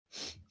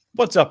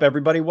What's up,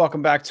 everybody?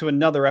 Welcome back to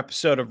another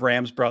episode of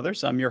Rams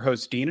Brothers. I'm your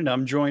host, Dean, and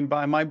I'm joined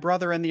by my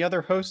brother and the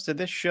other host of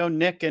this show,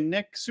 Nick. And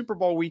Nick, Super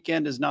Bowl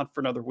weekend is not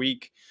for another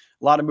week.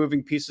 A lot of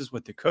moving pieces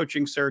with the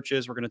coaching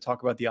searches. We're going to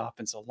talk about the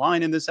offensive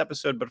line in this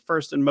episode. But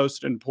first and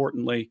most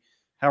importantly,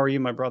 how are you,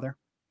 my brother?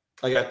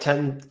 I got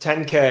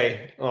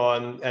 10K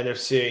on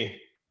NFC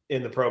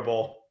in the Pro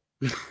Bowl.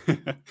 Who's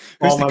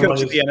the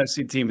coach of the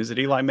NFC team? Is it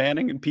Eli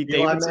Manning and Pete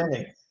Davidson?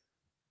 Manning.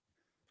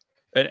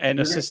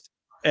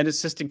 And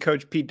assistant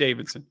coach Pete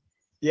Davidson.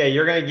 Yeah,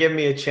 you're going to give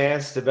me a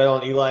chance to bet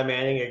on Eli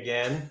Manning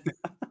again?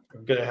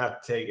 I'm going to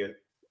have to take it.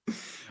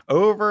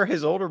 Over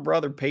his older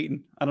brother,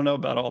 Peyton. I don't know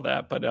about all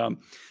that, but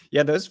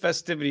yeah, those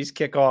festivities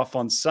kick off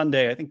on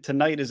Sunday. I think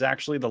tonight is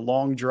actually the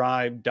long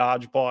drive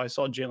dodgeball. I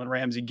saw Jalen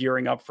Ramsey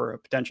gearing up for a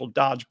potential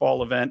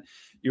dodgeball event.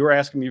 You were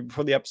asking me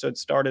before the episode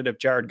started if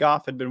Jared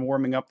Goff had been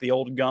warming up the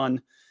old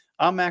gun.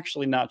 I'm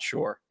actually not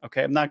sure.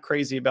 Okay, I'm not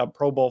crazy about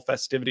Pro Bowl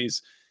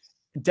festivities.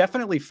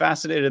 Definitely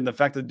fascinated in the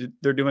fact that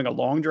they're doing a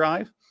long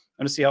drive.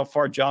 I'm going to see how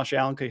far Josh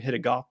Allen could hit a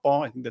golf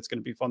ball. I think that's going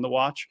to be fun to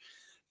watch.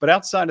 But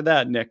outside of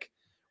that, Nick,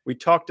 we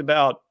talked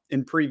about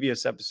in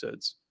previous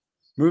episodes,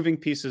 moving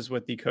pieces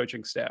with the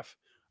coaching staff.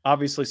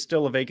 Obviously,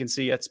 still a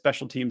vacancy at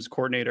special teams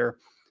coordinator,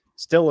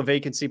 still a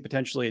vacancy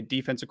potentially at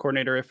defensive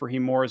coordinator if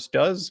Raheem Morris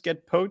does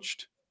get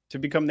poached to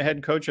become the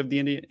head coach of the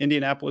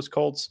Indianapolis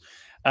Colts.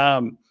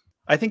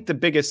 I think the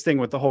biggest thing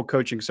with the whole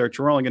coaching search,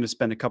 we're only going to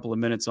spend a couple of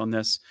minutes on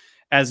this,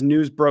 as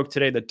news broke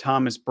today that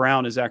Thomas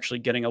Brown is actually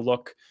getting a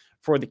look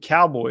for the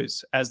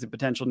Cowboys as the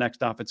potential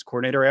next offense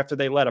coordinator after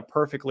they let a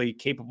perfectly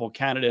capable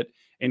candidate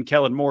in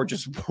Kellen Moore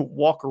just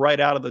walk right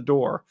out of the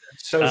door.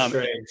 So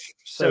strange.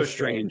 So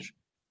strange.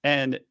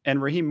 And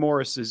Raheem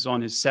Morris is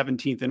on his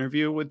 17th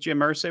interview with Jim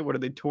Irsay. What are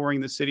they touring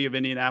the city of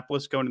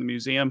Indianapolis, going to the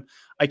museum?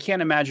 I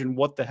can't imagine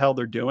what the hell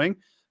they're doing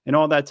in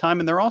all that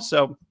time. And they're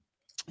also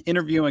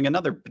interviewing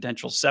another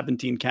potential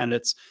 17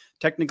 candidates.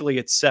 Technically,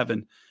 it's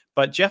 7.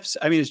 But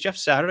is Jeff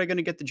Saturday going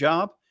to get the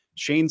job?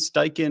 Shane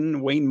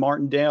Steichen, Wayne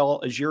Martindale,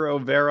 Ajiro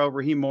Vera,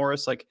 Raheem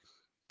Morris, like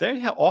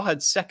they all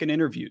had second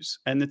interviews,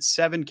 and it's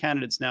 7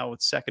 candidates now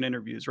with second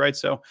interviews, right?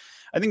 So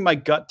I think my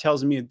gut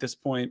tells me at this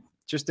point,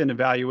 just in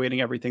evaluating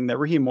everything, that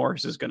Raheem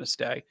Morris is going to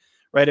stay,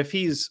 right? If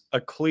he's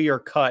a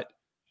clear-cut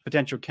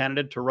potential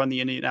candidate to run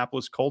the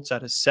Indianapolis Colts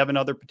out of 7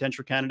 other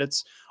potential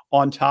candidates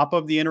on top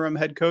of the interim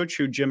head coach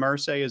who Jim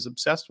Irsay is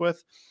obsessed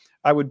with,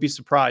 I would be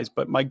surprised.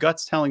 But my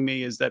gut's telling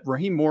me is that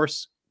Raheem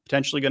Morris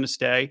potentially going to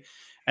stay.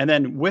 And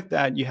then with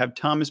that, you have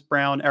Thomas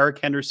Brown, Eric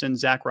Henderson,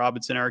 Zach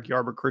Robinson, Eric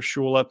Yarber, Chris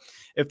Shula.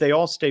 If they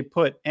all stay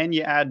put and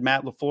you add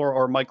Matt LaFleur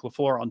or Mike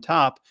LaFleur on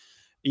top,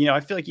 I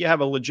feel like you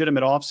have a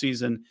legitimate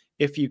offseason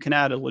if you can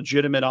add a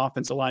legitimate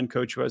offensive line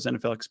coach who has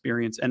NFL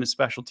experience and a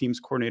special teams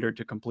coordinator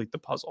to complete the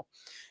puzzle.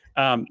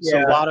 So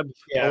a lot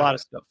of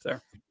stuff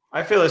there.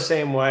 I feel the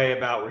same way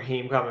about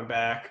Raheem coming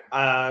back.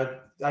 I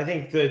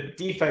think the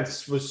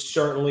defense was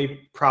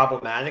certainly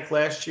problematic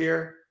last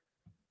year,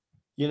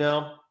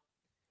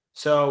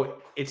 So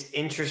it's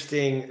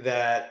interesting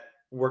that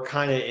we're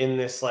kind of in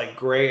this like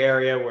gray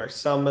area where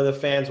some of the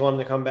fans want him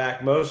to come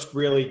back. Most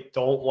really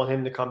don't want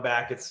him to come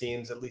back. It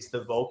seems, at least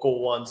the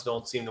vocal ones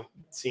don't seem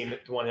to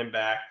want him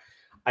back.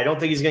 I don't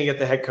think he's going to get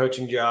the head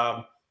coaching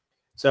job.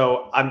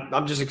 So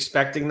I'm just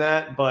expecting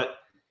that. But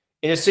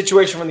in a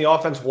situation when the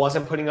offense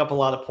wasn't putting up a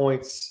lot of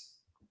points,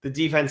 the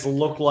defense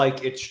looked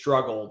like it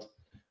struggled.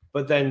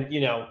 But then,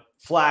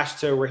 flash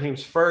to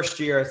Raheem's first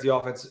year as the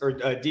offense or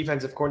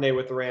defensive coordinator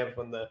with the Rams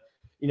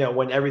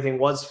when everything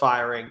was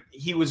firing,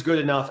 he was good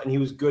enough and he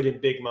was good in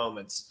big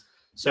moments.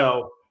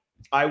 So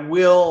I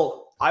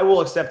will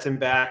accept him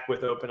back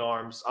with open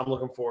arms. I'm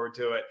looking forward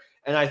to it.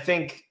 And I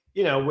think,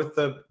 with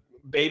the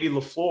baby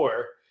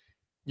LaFleur,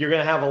 you're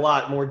going to have a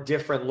lot more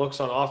different looks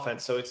on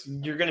offense. So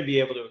you're going to be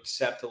able to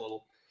accept a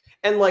little.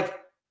 And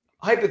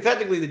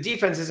hypothetically, the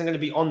defense isn't going to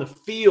be on the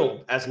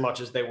field as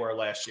much as they were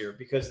last year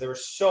because there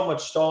was so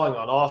much stalling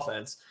on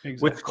offense,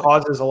 which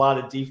causes a lot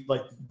of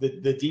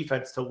the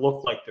defense to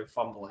look like they're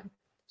fumbling.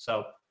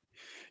 So,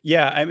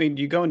 yeah,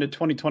 you go into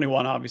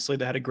 2021, obviously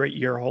they had a great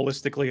year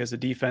holistically as a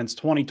defense.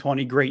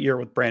 2020, great year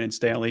with Brandon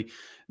Staley.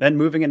 Then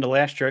moving into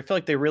last year, I feel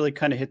like they really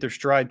kind of hit their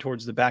stride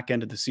towards the back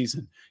end of the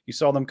season. You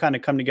saw them kind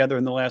of come together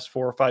in the last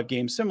 4 or 5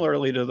 games,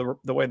 similarly to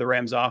the way the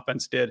Rams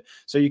offense did.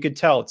 So you could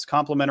tell it's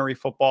complementary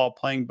football,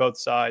 playing both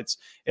sides.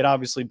 It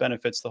obviously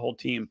benefits the whole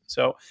team.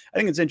 So I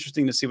think it's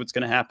interesting to see what's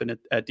going to happen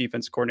at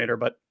defense coordinator.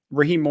 But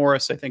Raheem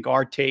Morris, I think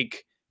our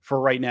take for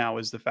right now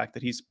is the fact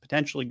that he's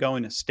potentially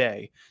going to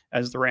stay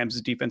as the Rams'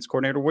 defense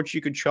coordinator, which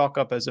you could chalk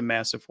up as a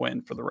massive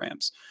win for the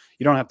Rams.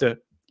 You don't have to,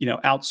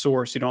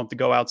 outsource. You don't have to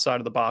go outside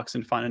of the box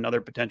and find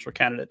another potential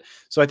candidate.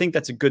 So I think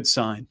that's a good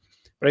sign.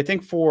 But I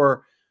think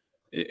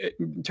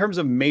in terms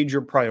of major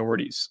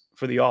priorities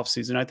for the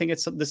offseason, I think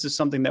this is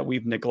something that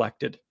we've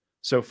neglected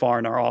so far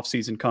in our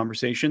offseason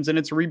conversations, and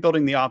it's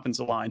rebuilding the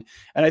offensive line.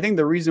 And I think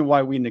the reason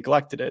why we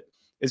neglected it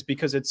is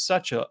because it's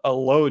such a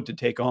load to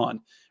take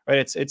on, right?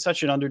 It's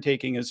such an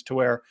undertaking as to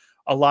where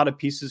a lot of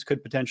pieces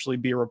could potentially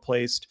be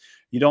replaced.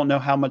 You don't know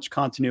how much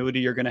continuity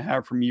you're going to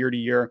have from year to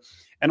year.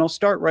 And I'll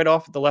start right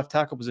off at the left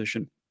tackle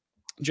position.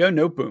 Joe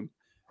Noteboom,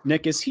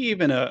 Nick, is he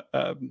even a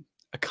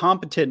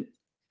competent,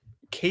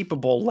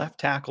 capable left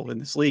tackle in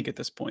this league at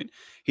this point?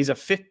 He's a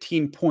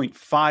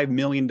 $15.5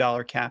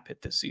 million cap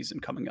hit this season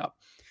coming up.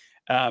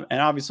 And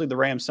obviously the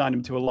Rams signed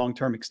him to a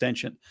long-term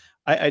extension.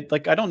 I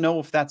don't know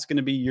if that's going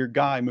to be your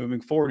guy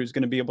moving forward who's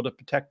going to be able to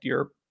protect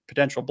your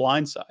potential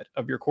blind side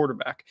of your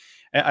quarterback.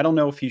 I don't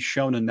know if he's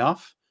shown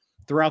enough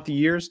throughout the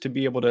years to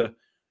be able to,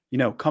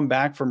 come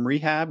back from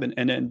rehab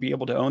and be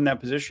able to own that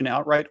position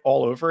outright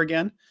all over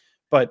again.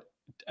 But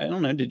I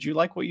don't know. Did you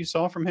like what you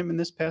saw from him in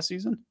this past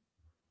season?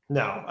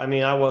 No, I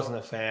mean, I wasn't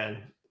a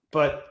fan,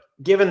 but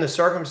given the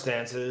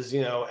circumstances,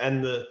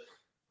 and the,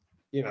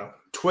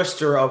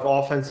 twister of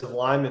offensive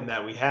linemen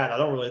that we had, I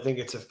don't really think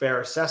it's a fair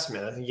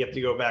assessment. I think you have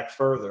to go back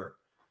further,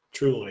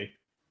 truly.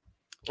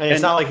 And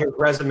it's not like his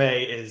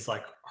resume is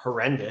like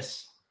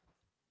horrendous.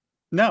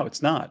 No,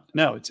 it's not.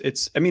 No,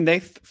 I mean, they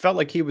felt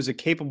like he was a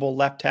capable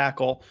left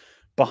tackle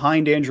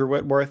behind Andrew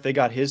Whitworth. They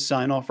got his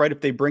sign off, right?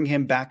 If they bring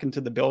him back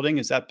into the building,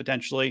 is that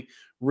potentially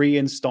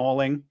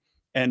reinstalling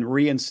and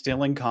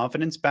reinstilling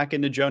confidence back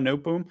into Joe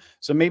Noteboom?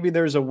 So maybe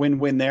there's a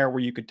win-win there where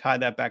you could tie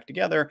that back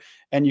together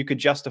and you could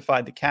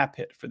justify the cap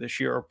hit for this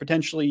year, or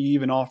potentially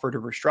even offer to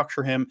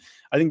restructure him.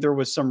 I think there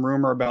was some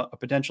rumor about a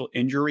potential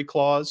injury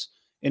clause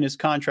in his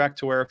contract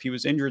to where if he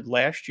was injured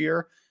last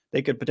year,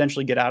 they could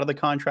potentially get out of the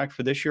contract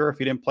for this year. If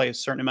he didn't play a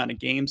certain amount of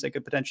games, they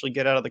could potentially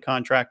get out of the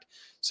contract.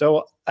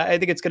 So I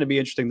think it's going to be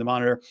interesting to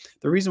monitor.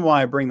 The reason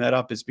why I bring that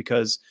up is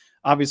because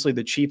obviously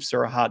the Chiefs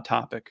are a hot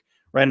topic,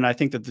 right? And I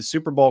think that the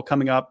Super Bowl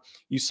coming up,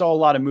 you saw a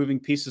lot of moving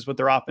pieces with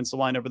their offensive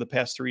line over the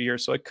past 3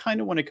 years. So I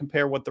kind of want to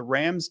compare what the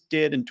Rams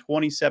did in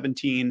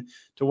 2017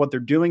 to what they're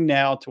doing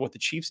now to what the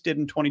Chiefs did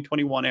in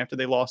 2021 after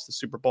they lost the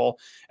Super Bowl,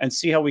 and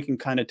see how we can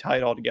kind of tie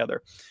it all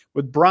together.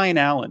 With Brian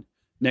Allen,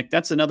 Nick,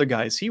 that's another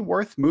guy. Is he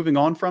worth moving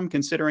on from,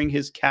 considering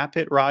his cap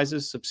hit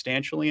rises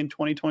substantially in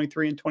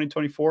 2023 and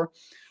 2024?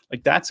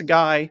 Like, that's a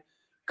guy.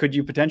 Could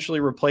you potentially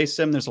replace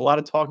him? There's a lot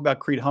of talk about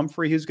Creed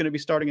Humphrey, who's going to be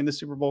starting in the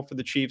Super Bowl for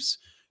the Chiefs.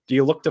 Do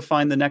you look to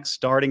find the next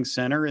starting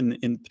center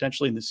in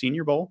potentially in the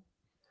Senior Bowl?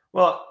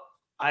 Well,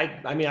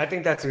 I mean, I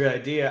think that's a good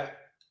idea.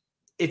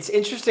 It's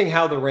interesting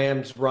how the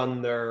Rams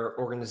run their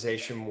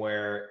organization,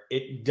 where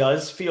it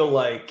does feel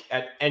like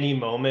at any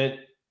moment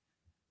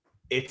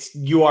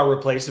you are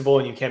replaceable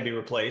and you can be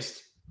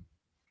replaced,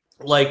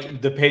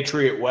 like the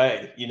Patriot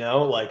way,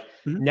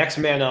 next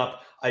man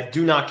up. I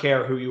do not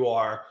care who you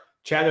are.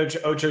 Chad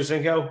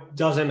Ochocinco,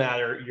 doesn't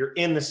matter. You're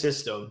in the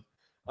system.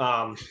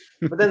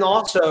 But then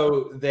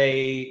also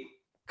they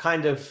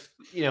kind of,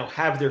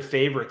 have their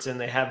favorites, and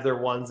they have their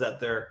ones that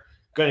they're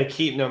going to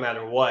keep no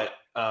matter what,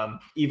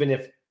 even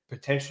if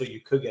potentially you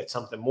could get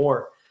something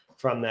more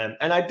from them.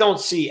 And I don't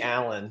see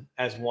Allen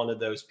as one of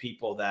those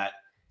people that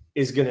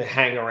is going to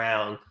hang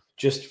around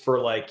just for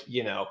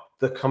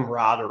the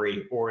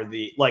camaraderie or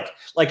the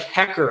like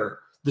Hecker,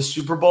 the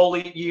Super Bowl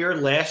year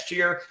last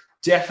year,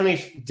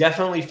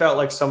 definitely felt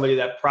like somebody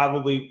that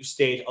probably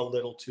stayed a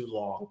little too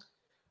long.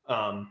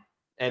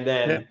 And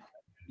then,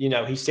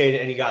 he stayed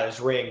and he got his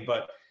ring,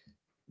 but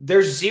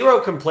there's zero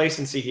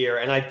complacency here.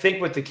 And I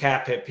think with the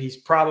cap hit, he's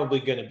probably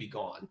going to be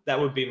gone. That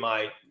would be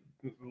my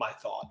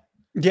thought.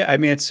 Yeah, I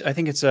mean, I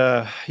think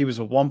he was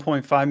a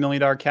 $1.5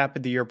 million cap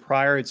at the year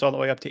prior. It's all the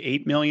way up to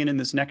 $8 million in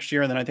this next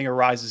year, and then I think it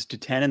rises to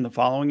 10 in the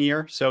following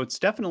year. So it's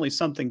definitely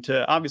something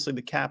to. Obviously,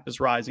 the cap is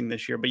rising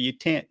this year, but you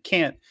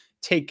can't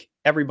take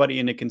everybody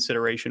into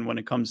consideration when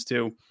it comes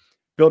to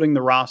building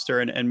the roster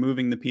and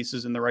moving the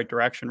pieces in the right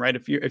direction, right?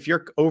 If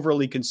you're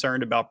overly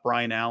concerned about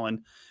Brian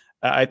Allen,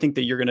 I think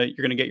that you're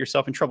gonna get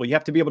yourself in trouble. You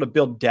have to be able to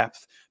build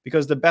depth,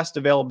 because the best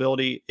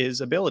availability is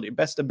ability.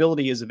 Best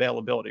ability is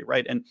availability,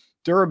 right? And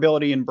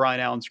durability in Brian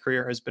Allen's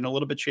career has been a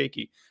little bit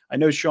shaky. I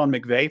know Sean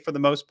McVay, for the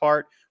most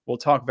part, will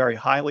talk very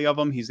highly of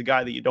him. He's a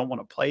guy that you don't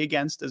want to play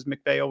against, as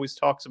McVay always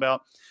talks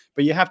about.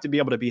 But you have to be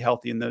able to be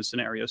healthy in those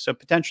scenarios. So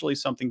potentially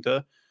something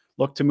to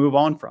look to move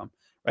on from.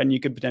 Right? And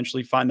you could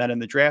potentially find that in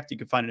the draft. You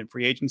could find it in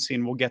free agency,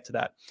 and we'll get to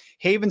that.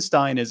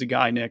 Havenstein is a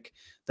guy, Nick,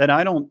 that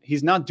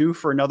he's not due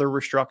for another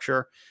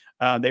restructure.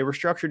 They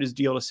restructured his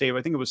deal to save,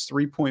 I think it was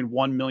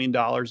 $3.1 million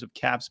of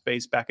cap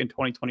space back in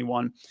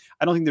 2021.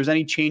 I don't think there's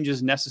any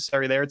changes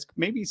necessary there. It's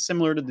maybe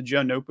similar to the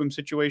Joe Noteboom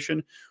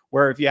situation,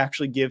 where if you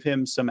actually give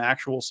him some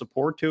actual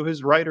support to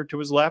his right or to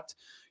his left,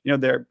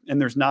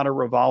 there's not a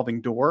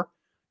revolving door.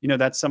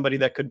 That's somebody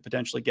that could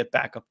potentially get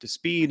back up to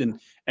speed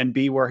and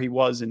be where he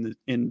was in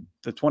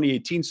the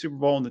 2018 Super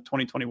Bowl and the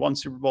 2021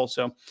 Super Bowl.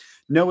 So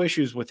no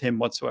issues with him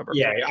whatsoever.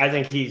 Yeah, I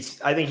think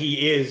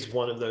he is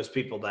one of those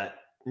people that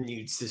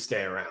needs to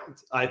stay around.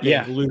 I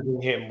think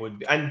losing him would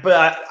be,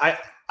 but I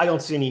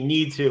don't see any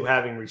need to,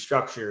 having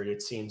restructured.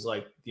 It seems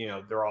like,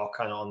 they're all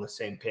kind of on the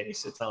same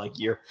pace. It's not like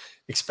you're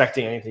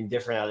expecting anything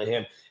different out of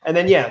him. And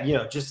then,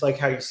 just like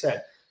how you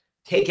said,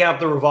 take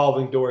out the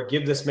revolving door,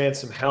 give this man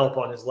some help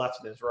on his left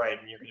and his right,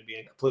 and you're going to be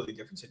in a completely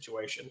different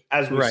situation,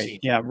 as we've seen.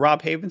 Yeah,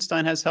 Rob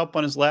Havenstein has help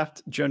on his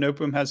left. Joe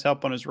Noteboom has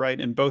help on his right,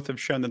 and both have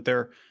shown that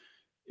they're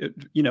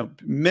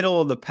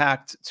middle of the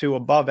pack to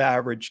above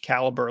average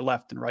caliber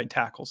left and right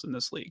tackles in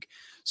this league.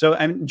 So,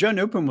 and Joe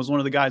Newcomb was one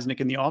of the guys,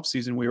 Nick, in the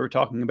offseason, we were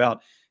talking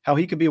about how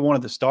he could be one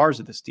of the stars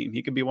of this team.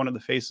 He could be one of the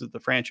faces of the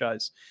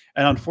franchise.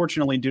 And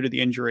unfortunately, due to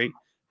the injury,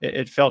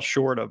 it fell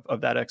short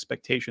of that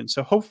expectation.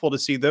 So hopeful to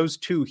see those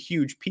two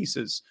huge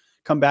pieces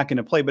come back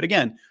into play. But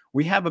again,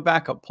 we have a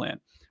backup plan.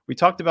 We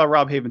talked about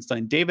Rob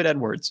Havenstein. David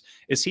Edwards,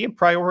 is he a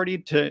priority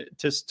to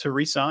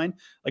re-sign?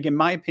 Like, in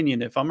my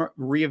opinion, if I'm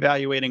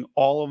reevaluating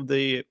all of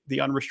the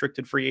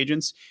unrestricted free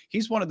agents,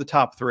 he's one of the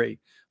top three.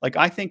 Like,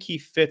 I think he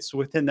fits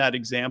within that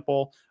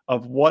example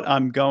of what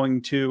I'm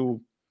going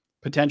to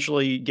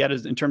potentially get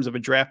in terms of a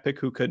draft pick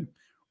who could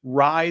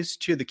rise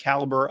to the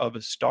caliber of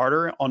a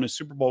starter on a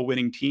Super Bowl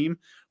winning team.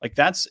 Like,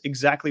 that's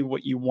exactly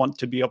what you want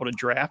to be able to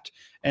draft.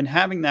 And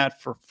having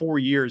that for 4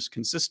 years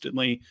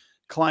consistently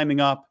climbing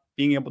up,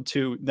 being able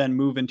to then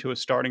move into a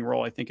starting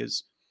role, I think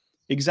is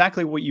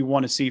exactly what you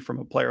want to see from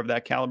a player of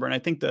that caliber. And I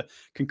think the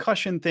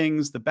concussion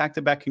things, the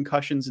back-to-back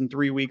concussions in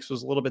 3 weeks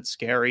was a little bit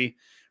scary,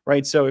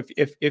 right? So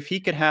if he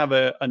could have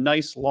a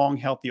nice, long,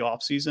 healthy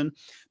offseason,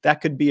 that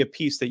could be a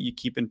piece that you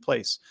keep in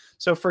place.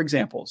 So, for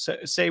example,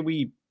 say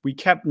we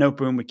kept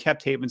Noteboom, we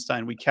kept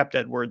Havenstein, we kept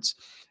Edwards,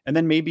 and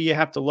then maybe you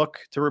have to look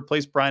to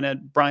replace Brian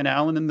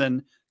Allen and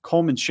then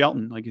Coleman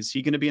Shelton. Like, is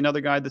he going to be another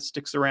guy that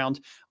sticks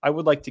around? I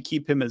would like to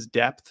keep him as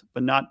depth,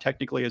 but not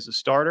technically as a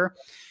starter.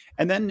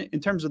 And then in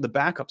terms of the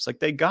backups, like,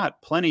 they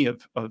got plenty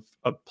of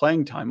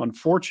playing time,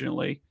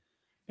 unfortunately,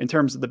 in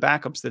terms of the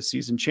backups this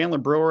season. Chandler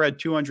Brewer had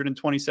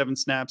 227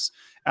 snaps.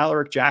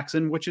 Alaric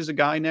Jackson, which is a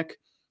guy, Nick,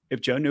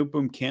 if Joe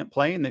Noteboom can't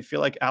play and they feel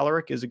like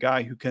Alaric is a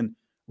guy who can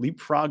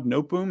leapfrog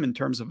Noteboom in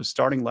terms of a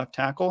starting left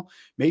tackle,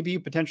 maybe you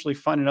potentially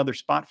find another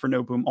spot for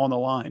Noteboom on the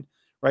line,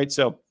 right?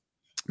 So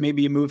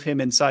maybe you move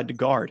him inside to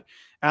guard.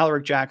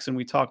 Alaric Jackson,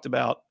 we talked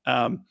about.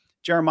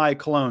 Jeremiah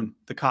Colon,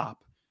 the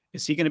cop.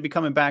 Is he going to be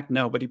coming back?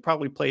 No, but he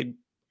probably played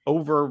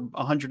over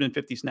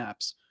 150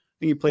 snaps. I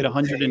think he played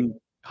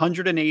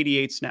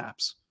 188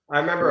 snaps. I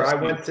remember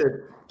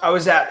I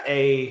was at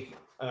a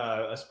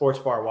sports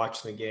bar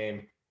watching the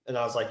game, and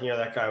I was like,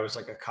 that guy was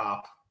like a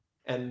cop.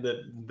 And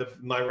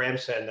my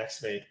Rams fan next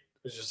to me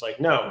was just like,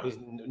 no.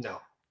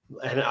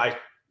 And I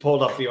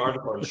pulled up the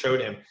article and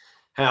showed him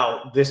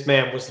how this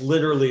man was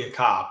literally a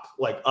cop,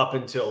 like, up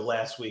until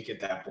last week at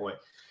that point.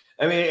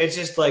 I mean, it's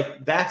just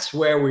like, that's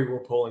where we were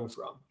pulling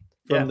from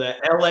the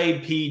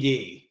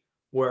LAPD,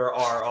 where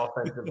our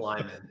offensive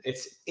linemen.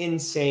 It's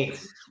insane.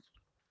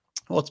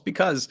 Well, it's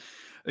because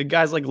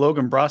guys like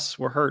Logan Bruss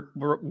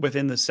were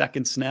within the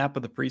second snap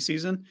of the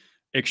preseason.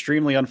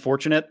 Extremely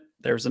unfortunate.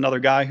 There's another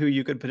guy who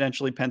you could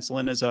potentially pencil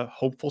in as a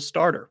hopeful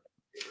starter.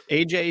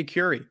 AJ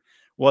Curie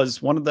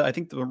was one of I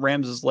think the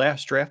Rams'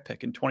 last draft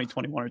pick in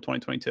 2021 or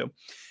 2022.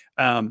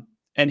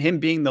 And him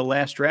being the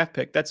last draft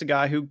pick, that's a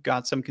guy who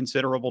got some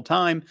considerable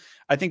time.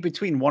 I think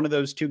between one of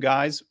those two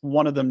guys,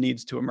 one of them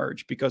needs to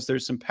emerge, because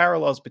there's some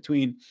parallels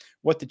between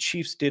what the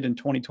Chiefs did in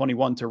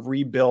 2021 to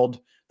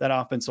rebuild that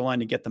offensive line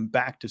to get them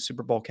back to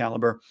Super Bowl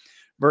caliber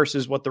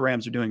versus what the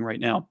Rams are doing right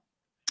now.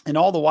 And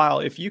all the while,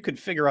 if you could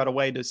figure out a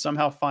way to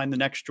somehow find the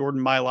next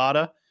Jordan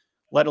Mailata,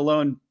 let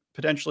alone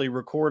potentially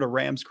record a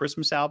Rams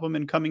Christmas album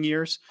in coming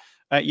years,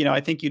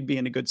 I think you'd be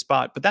in a good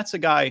spot. But that's a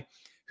guy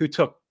who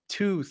took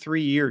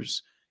 2-3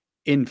 years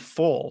in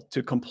full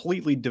to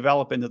completely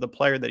develop into the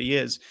player that he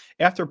is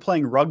after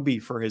playing rugby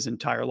for his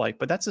entire life.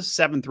 But that's a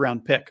 7th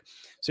round pick.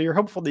 So you're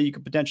hopeful that you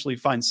could potentially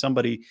find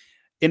somebody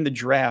in the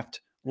draft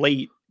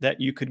late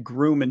that you could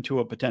groom into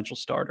a potential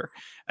starter.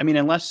 I mean,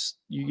 unless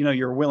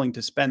you're willing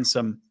to spend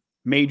some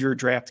major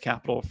draft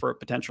capital for a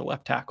potential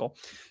left tackle.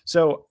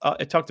 So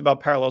I talked about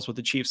parallels with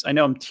the Chiefs. I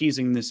know I'm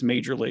teasing this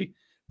majorly,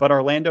 but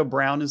Orlando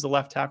Brown is the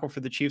left tackle for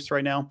the Chiefs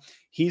right now.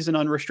 He's an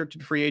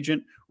unrestricted free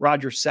agent.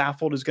 Roger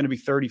Saffold is going to be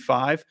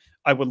 35.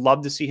 I would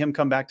love to see him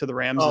come back to the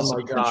Rams as a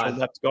potential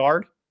left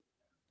guard.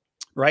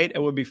 Right? It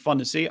would be fun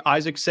to see.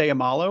 Isaac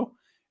Seumalo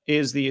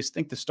is I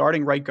think the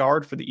starting right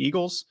guard for the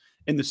Eagles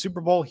in the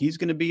Super Bowl. He's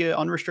going to be an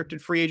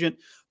unrestricted free agent.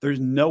 There's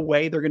no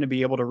way they're going to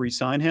be able to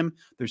re-sign him.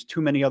 There's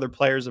too many other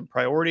players of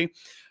priority.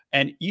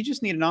 And you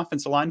just need an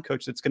offensive line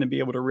coach that's going to be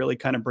able to really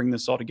kind of bring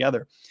this all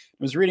together. I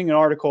was reading an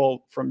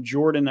article from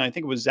Jordan, I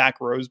think it was Zach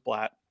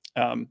Roseblatt.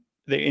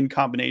 In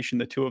combination,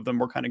 the two of them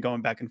were kind of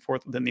going back and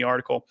forth within the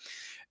article.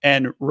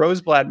 And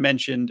Roseblatt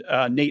mentioned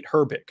Nate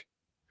Herbig,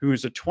 who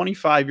is a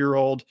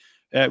 25-year-old.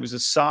 Was a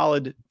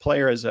solid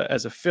player as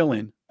a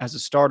fill-in, as a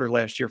starter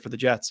last year for the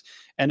Jets,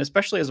 and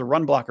especially as a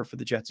run blocker for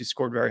the Jets. He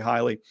scored very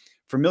highly.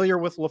 Familiar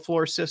with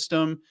LaFleur's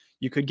system,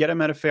 you could get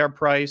him at a fair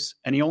price,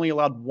 and he only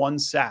allowed 1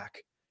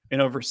 sack in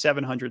over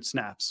 700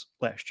 snaps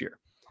last year.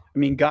 I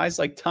mean, guys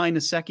like Ty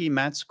Nsekhe,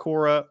 Matt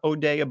Skora,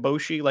 Ode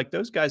Aboshi, like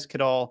those guys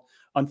could all,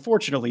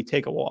 unfortunately,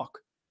 take a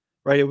walk,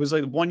 right? It was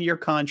like a 1-year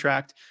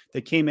contract.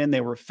 They came in,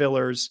 they were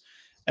fillers.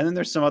 And then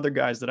there's some other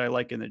guys that I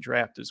like in the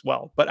draft as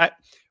well. But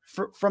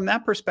from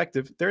that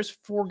perspective, there's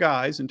 4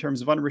 guys in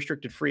terms of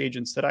unrestricted free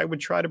agents that I would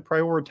try to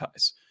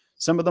prioritize.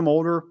 Some of them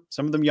older,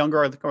 some of them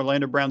younger. I think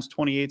Orlando Brown's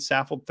 28,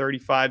 Saffold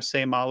 35,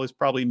 Seumalo is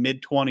probably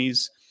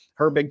mid-20s,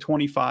 Herbig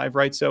 25,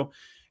 right? So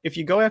if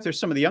you go after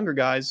some of the younger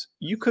guys,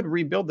 you could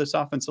rebuild this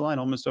offensive line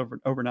almost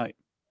overnight.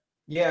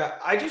 Yeah,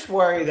 I just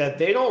worry that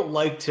they don't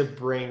like to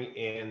bring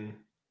in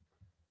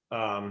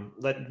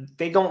that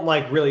they don't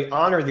like really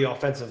honor the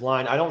offensive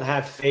line. I don't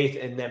have faith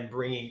in them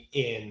bringing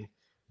in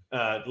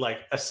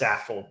like a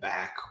Saffold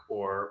back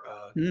or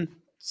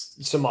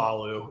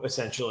Samalu,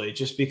 essentially,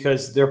 just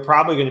because they're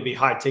probably going to be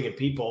high ticket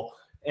people,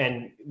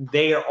 and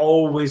they are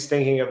always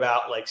thinking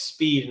about like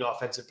speed and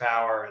offensive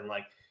power and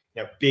like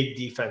big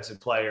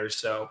defensive players.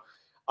 So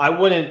I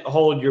wouldn't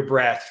hold your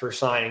breath for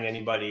signing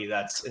anybody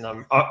that's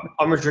an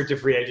unrestricted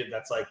free agent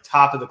that's like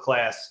top of the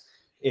class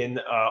in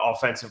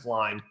offensive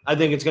line. I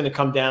think it's going to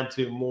come down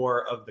to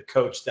more of the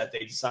coach that they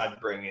decide to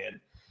bring in.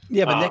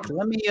 Yeah, but Nick,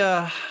 let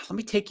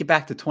me take you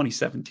back to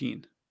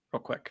 2017 real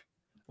quick.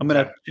 I'm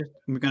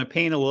gonna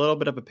paint a little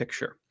bit of a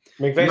picture.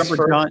 McVay's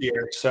first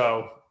year,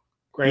 so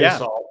grain of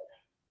salt.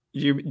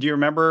 Do you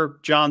remember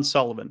John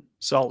Sullivan,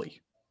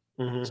 Sully,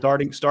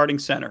 starting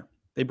center?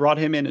 They brought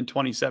him in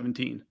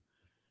 2017.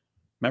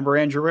 Remember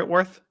Andrew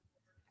Whitworth?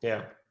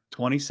 Yeah,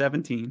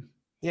 2017.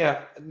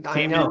 Yeah,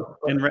 I know.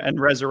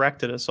 And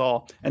resurrected us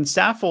all. And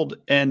Saffold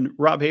and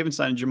Rob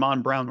Havenstein and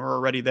Jamon Brown were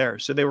already there.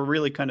 So they were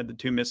really kind of the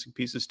two missing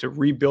pieces to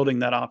rebuilding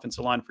that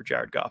offensive line for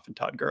Jared Goff and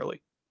Todd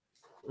Gurley.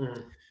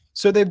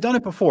 So they've done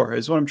it before,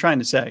 is what I'm trying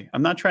to say.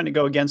 I'm not trying to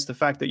go against the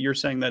fact that you're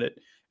saying that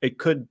it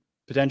could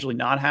potentially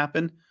not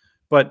happen,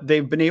 but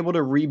they've been able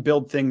to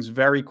rebuild things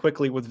very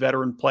quickly with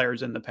veteran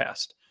players in the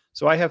past.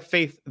 So I have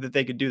faith that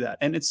they could do that.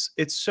 And it's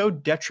so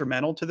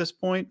detrimental to this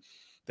point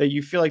that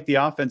you feel like the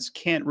offense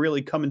can't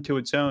really come into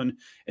its own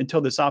until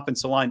this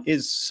offensive line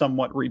is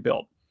somewhat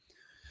rebuilt.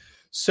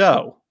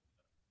 So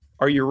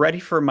are you ready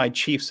for my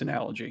Chiefs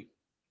analogy?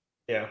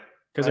 Yeah.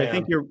 Because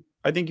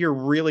I think you're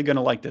really going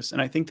to like this.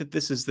 And I think that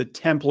this is the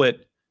template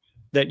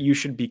that you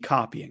should be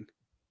copying.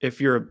 If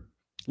you're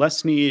Les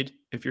Snead,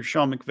 if you're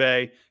Sean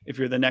McVay, if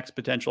you're the next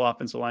potential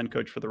offensive line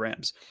coach for the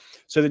Rams.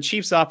 So the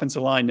Chiefs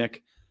offensive line,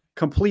 Nick,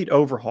 complete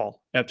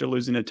overhaul after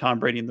losing to Tom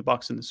Brady and the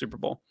Bucs in the Super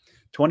Bowl.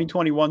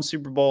 2021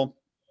 Super Bowl,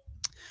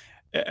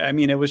 I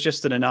mean, it was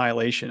just an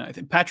annihilation. I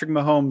think Patrick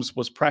Mahomes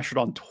was pressured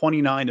on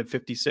 29 of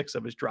 56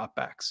 of his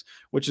dropbacks,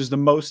 which is the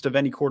most of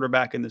any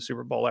quarterback in the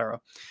Super Bowl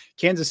era.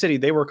 Kansas City,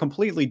 they were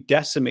completely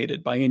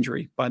decimated by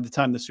injury by the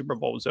time the Super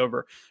Bowl was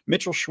over.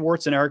 Mitchell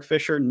Schwartz and Eric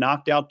Fisher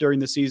knocked out during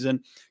the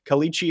season.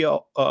 Kalichi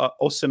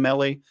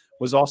Osemele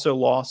was also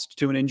lost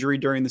to an injury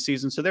during the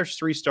season. So there's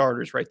three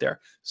starters right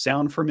there.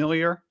 Sound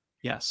familiar?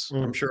 Yes,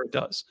 I'm sure it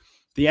does.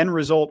 The end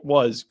result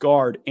was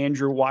guard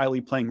Andrew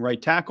Wiley playing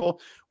right tackle,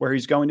 where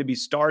he's going to be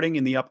starting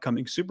in the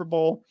upcoming Super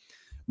Bowl.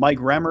 Mike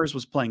Remmers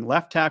was playing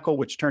left tackle,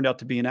 which turned out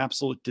to be an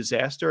absolute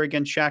disaster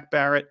against Shaq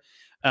Barrett.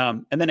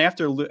 And then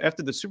after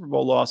the Super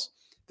Bowl loss,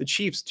 the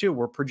Chiefs, too,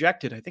 were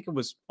projected, I think it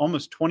was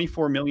almost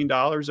 $24 million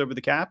over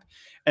the cap,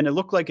 and it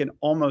looked like an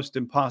almost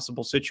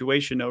impossible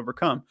situation to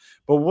overcome.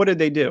 But what did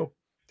they do?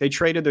 They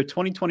traded their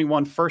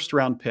 2021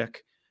 first-round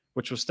pick,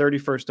 which was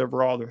 31st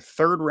overall, their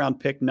third-round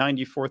pick,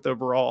 94th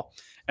overall,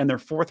 and their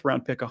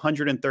fourth-round pick,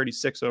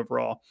 136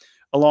 overall,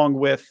 along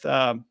with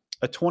a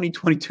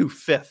 2022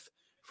 fifth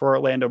for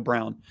Orlando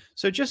Brown.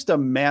 So just a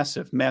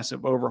massive,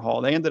 massive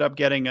overhaul. They ended up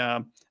getting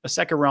a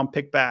second-round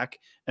pick back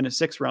and a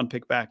sixth-round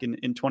pick back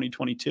in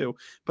 2022.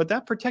 But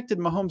that protected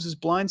Mahomes'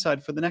 blind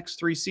side for the next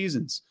 3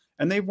 seasons.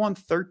 And they've won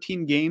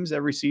 13 games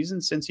every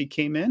season since he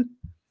came in.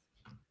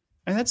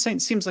 And that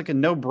seems like a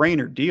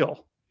no-brainer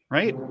deal,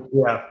 right?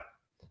 Yeah.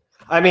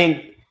 I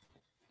mean,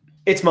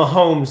 it's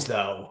Mahomes,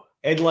 though.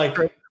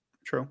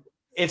 True.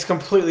 It's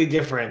completely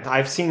different.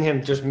 I've seen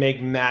him just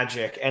make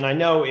magic. And I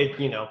know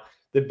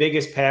the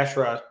biggest pass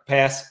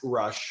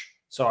rush.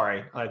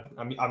 Sorry,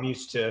 I'm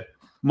used to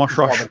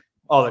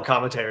all the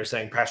commentators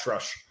saying pass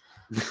rush.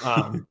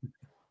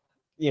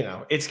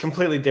 It's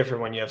completely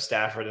different when you have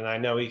Stafford, and I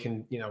know he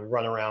can,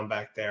 run around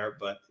back there,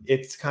 but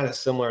it's kind of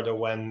similar to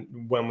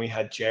when we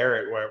had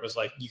Jarrett, where it was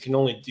like you can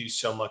only do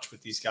so much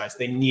with these guys.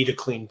 They need a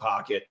clean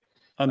pocket.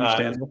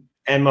 Understandable.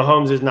 And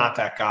Mahomes is not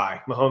that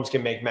guy. Mahomes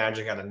can make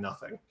magic out of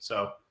nothing.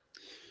 So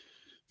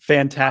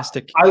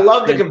fantastic. I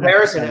love the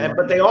comparison,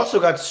 but they also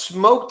got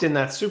smoked in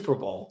that Super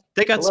Bowl.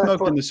 They got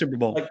smoked in the Super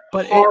Bowl,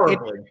 but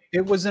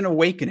it was an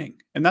awakening.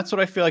 And that's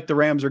what I feel like the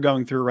Rams are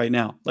going through right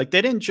now. Like,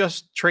 they didn't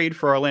just trade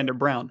for Orlando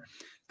Brown.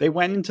 They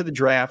went into the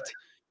draft.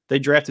 They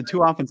drafted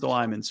 2 offensive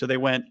linemen. So they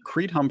went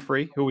Creed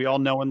Humphrey, who we all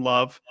know and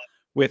love,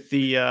 with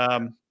the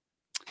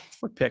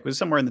what pick? It was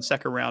somewhere in the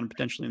second round,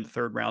 potentially in the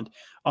third round.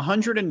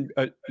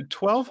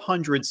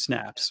 1,200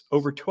 snaps,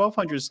 over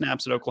 1,200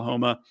 snaps at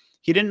Oklahoma.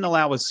 He didn't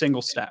allow a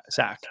single sack.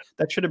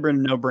 That should have been a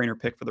no-brainer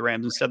pick for the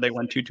Rams. Instead, they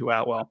went Tutu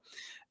Atwell.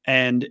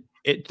 And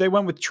they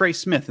went with Trey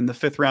Smith in the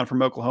 5th round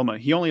from Oklahoma.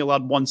 He only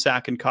allowed 1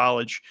 sack in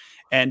college.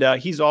 And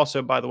he's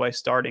also, by the way,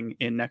 starting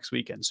in next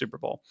weekend Super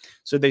Bowl.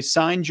 So they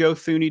signed Joe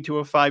Thuney to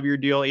a 5-year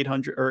deal,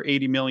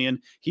 $80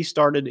 million. He's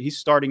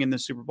starting in the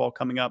Super Bowl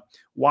coming up.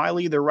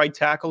 Wiley, the right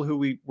tackle, who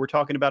we were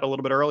talking about a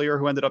little bit earlier,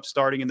 who ended up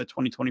starting in the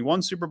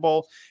 2021 Super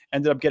Bowl,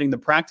 ended up getting the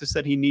practice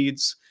that he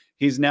needs.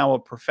 He's now a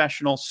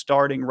professional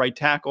starting right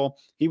tackle.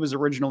 He was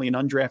originally an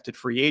undrafted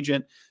free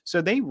agent. So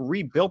they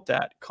rebuilt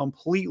that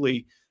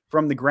completely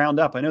from the ground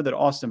up. I know that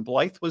Austin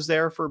Blythe was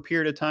there for a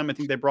period of time. I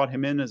think they brought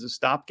him in as a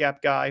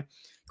stopgap guy.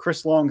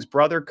 Chris Long's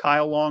brother,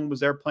 Kyle Long, was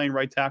there playing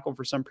right tackle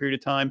for some period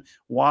of time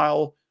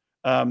while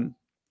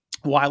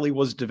he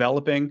was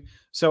developing.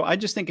 So I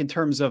just think in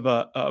terms of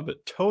a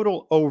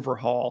total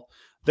overhaul,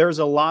 there's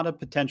a lot of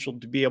potential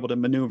to be able to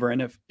maneuver.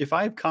 And if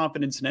I have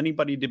confidence in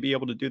anybody to be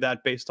able to do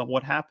that based on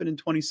what happened in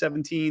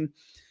 2017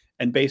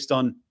 and based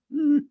on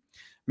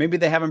maybe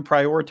they haven't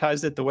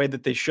prioritized it the way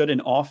that they should in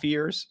off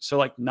years. So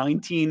like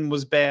 19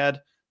 was bad,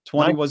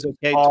 20 was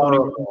okay, 21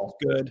 was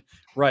good.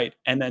 Right.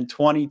 And then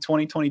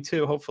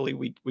 2022, hopefully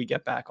we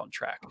get back on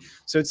track.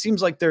 So it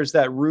seems like there's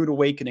that rude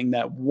awakening,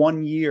 that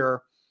 1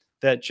 year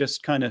that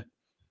just kind of,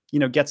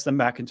 gets them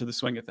back into the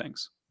swing of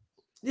things.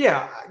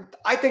 Yeah,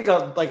 I think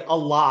a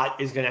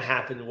lot is going to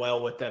happen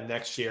well with them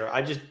next year.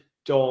 I just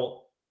don't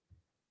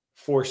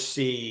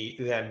foresee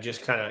them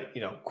just kind of,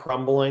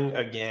 crumbling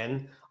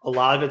again. A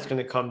lot of it's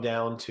going to come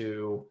down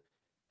to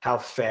how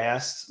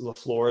fast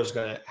LaFleur is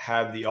going to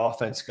have the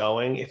offense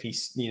going. If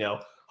he's,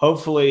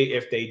 hopefully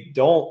if they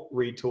don't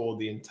retool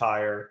the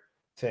entire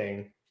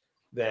thing,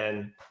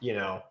 then,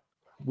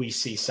 we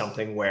see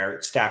something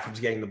where Stafford's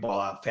getting the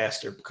ball out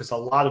faster, because a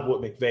lot of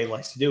what McVay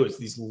likes to do is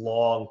these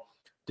long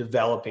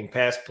developing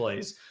pass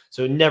plays.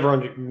 So it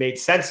never made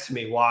sense to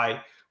me why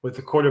with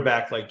a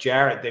quarterback like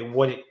Jarrett, they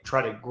wouldn't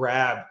try to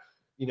grab,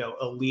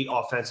 elite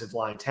offensive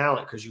line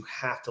talent, because you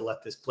have to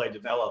let this play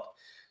develop.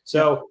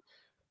 So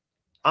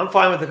I'm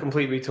fine with the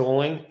complete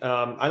retooling.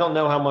 I don't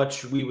know how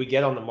much we would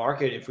get on the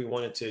market if we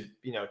wanted to,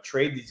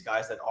 trade these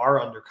guys that are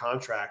under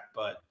contract,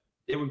 but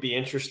it would be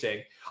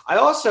interesting. I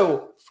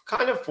also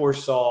kind of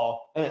foresaw,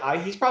 and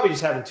he's probably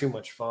just having too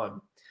much fun.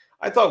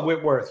 I thought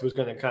Whitworth was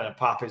going to kind of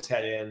pop his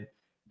head in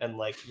and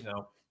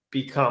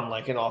become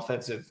like an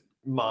offensive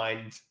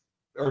mind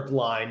or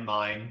line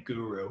mind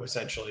guru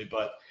essentially.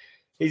 But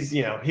he's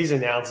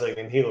announcing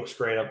and he looks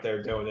great up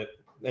there doing it.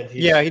 And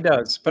he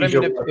does. But I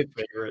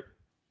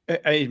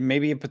mean,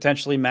 maybe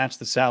potentially match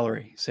the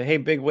salary. Say, hey,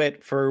 Big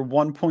Wit, for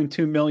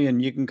 $1.2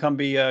 million, you can come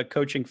be a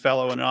coaching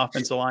fellow and an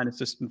offensive line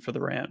assistant for the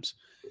Rams.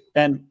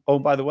 And, oh,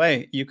 by the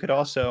way, you could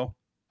also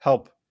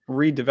help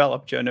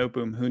redevelop Joe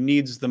Noteboom, who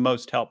needs the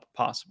most help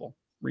possible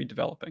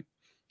redeveloping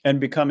and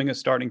becoming a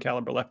starting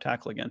caliber left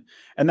tackle again.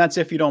 And that's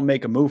if you don't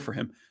make a move for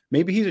him.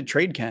 Maybe he's a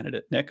trade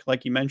candidate, Nick,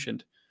 like you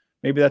mentioned.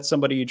 Maybe that's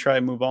somebody you try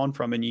to move on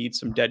from and you eat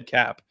some dead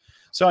cap.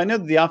 So I know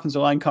that the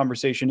offensive line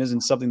conversation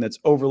isn't something that's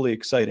overly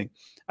exciting.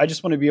 I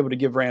just want to be able to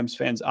give Rams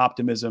fans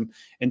optimism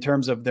in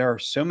terms of there are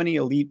so many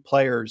elite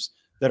players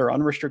that are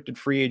unrestricted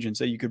free agents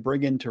that you could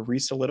bring in to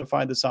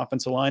re-solidify this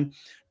offensive line,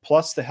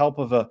 plus the help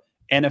of a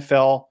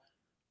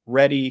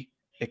NFL-ready,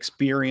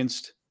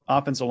 experienced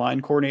offensive line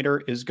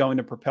coordinator is going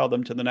to propel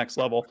them to the next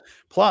level.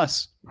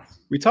 Plus,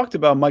 we talked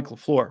about Mike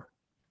LaFleur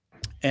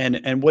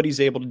and what he's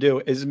able to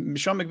do. Is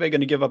Sean McVay going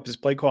to give up his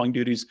play calling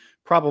duties?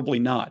 Probably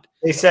not.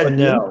 They said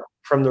no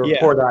from the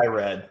report I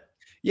read.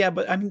 Yeah,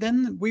 but I mean,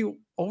 then we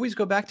always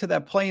go back to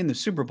that play in the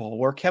Super Bowl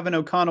where Kevin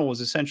O'Connell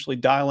was essentially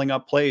dialing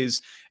up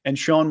plays and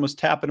Sean was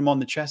tapping him on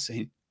the chest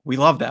saying, "We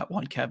love that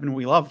one, Kevin.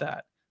 We love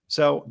that."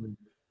 So,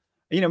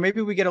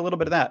 maybe we get a little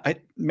bit of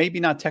that. Maybe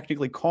not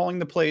technically calling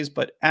the plays,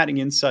 but adding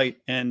insight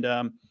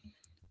and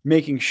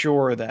making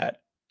sure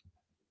that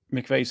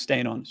McVay's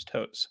staying on his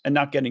toes and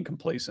not getting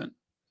complacent.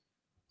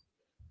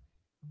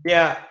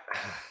 Yeah.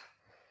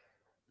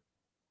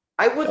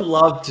 I would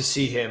love to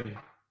see him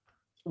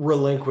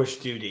relinquish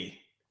duty.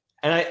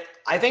 And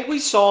I think we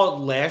saw it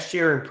last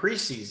year in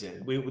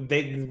preseason.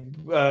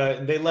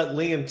 They let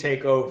Liam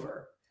take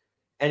over,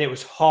 and it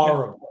was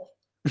horrible.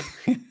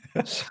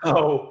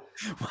 So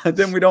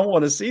then we don't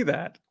want to see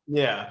that.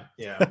 Yeah.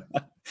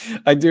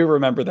 I do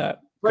remember that.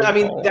 But I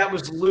mean, that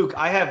was Luke.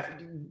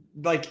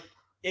 Mike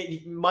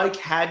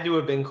had to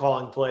have been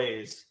calling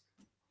plays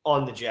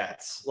on the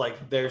Jets.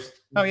 Like there's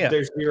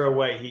zero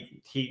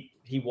way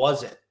he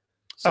wasn't.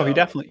 So, he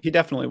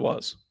definitely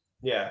was.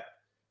 Yeah.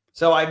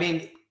 So I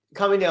mean,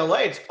 coming to LA,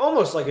 it's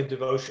almost like a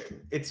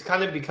devotion. It's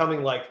kind of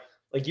becoming like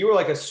you were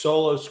like a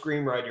solo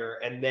screenwriter,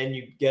 and then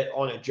you get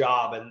on a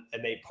job and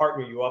they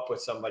partner you up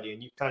with somebody,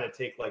 and you kind of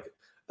take like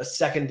a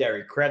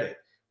secondary credit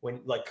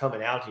when like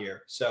coming out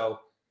here. So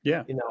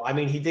yeah, I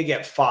mean, he did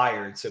get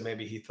fired, so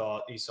maybe he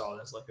saw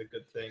it as like a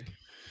good thing.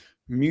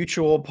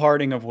 Mutual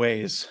parting of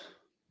ways.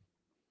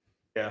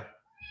 Yeah.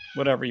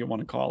 Whatever you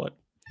want to call it.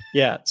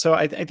 Yeah. So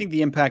I think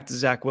the impact of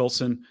Zach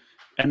Wilson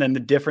and then the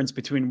difference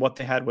between what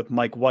they had with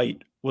Mike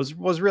White was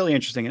really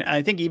interesting. And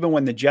I think even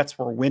when the Jets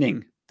were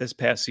winning this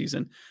past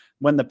season,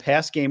 when the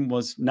pass game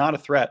was not a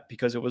threat,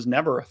 because it was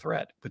never a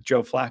threat with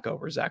Joe Flacco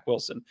or Zach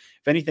Wilson.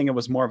 If anything, it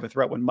was more of a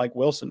threat when Mike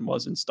Wilson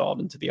was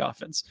installed into the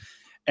offense.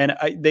 And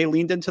they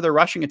leaned into the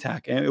rushing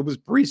attack, and it was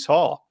Breece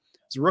Hall.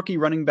 It's rookie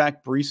running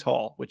back Breece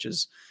Hall, which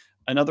is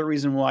another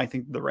reason why I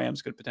think the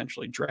Rams could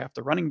potentially draft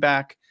a running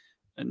back.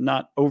 And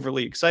not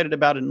overly excited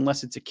about it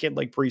unless it's a kid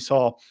like Breece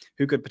Hall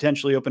who could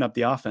potentially open up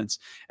the offense.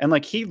 And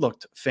like he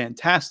looked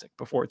fantastic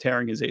before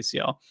tearing his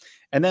ACL.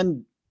 And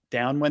then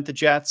Down went the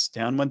Jets,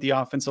 down went the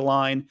offensive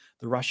line,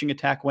 the rushing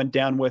attack went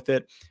down with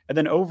it. And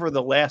then over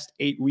the last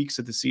 8 weeks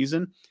of the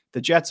season,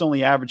 the Jets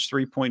only averaged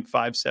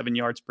 3.57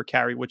 yards per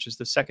carry, which is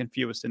the second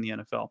fewest in the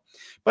NFL.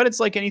 But it's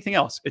like anything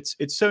else. It's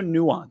so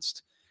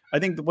nuanced. I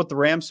think that what the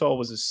Rams saw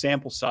was a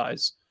sample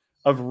size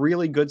of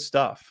really good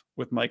stuff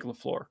with Mike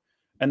LaFleur.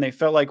 And they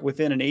felt like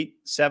within an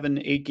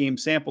 8 game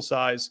sample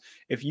size,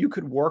 if you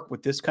could work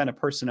with this kind of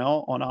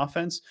personnel on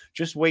offense,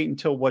 just wait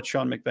until what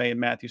Sean McVay and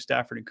Matthew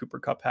Stafford and Cooper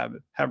Kupp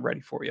have ready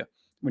for you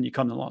when you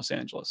come to Los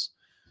Angeles.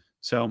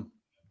 So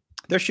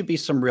there should be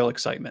some real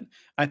excitement.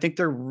 I think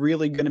they're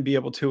really going to be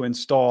able to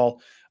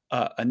install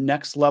a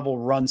next level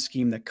run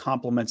scheme that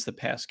complements the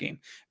pass game.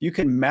 You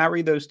can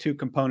marry those two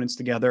components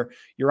together.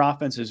 Your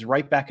offense is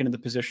right back into the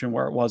position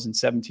where it was in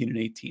 17 and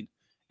 18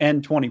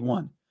 and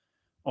 21.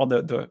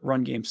 Although the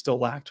run game still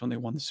lacked when they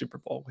won the Super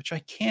Bowl, which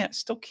I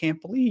still can't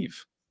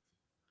believe.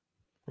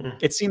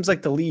 It seems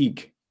like the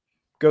league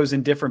goes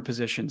in different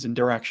positions and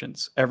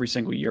directions every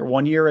single year.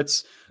 One year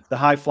it's the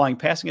high-flying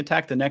passing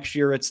attack. The next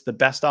year it's the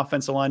best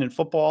offensive line in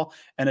football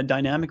and a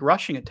dynamic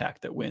rushing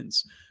attack that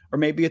wins. Or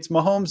maybe it's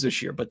Mahomes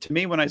this year. But to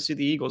me, when I see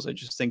the Eagles, I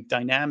just think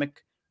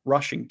dynamic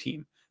rushing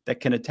team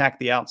that can attack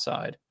the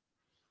outside.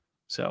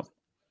 So,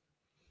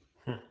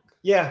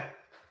 yeah,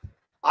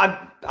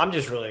 I'm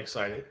just really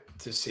excited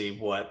to see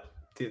what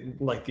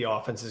the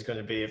offense is going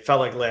to be. It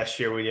felt like last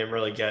year we didn't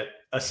really get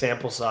a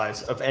sample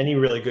size of any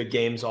really good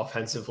games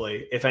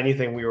offensively. If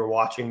anything, we were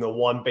watching the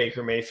one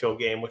Baker Mayfield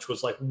game, which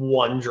was like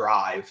one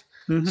drive.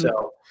 Mm-hmm.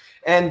 So,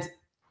 and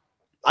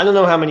I don't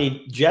know how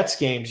many Jets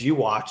games you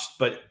watched,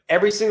 but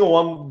every single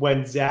one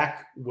when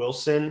Zach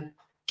Wilson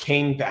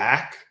came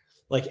back,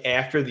 like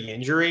after the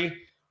injury,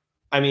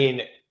 I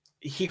mean,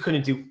 he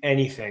couldn't do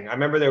anything. I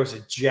remember there was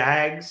a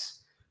Jets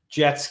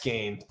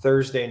game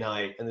Thursday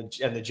night, and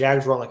the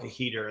Jags were on like a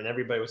heater, and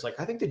everybody was like,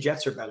 I think the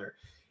Jets are better.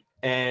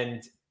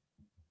 And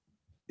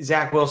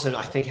Zach Wilson,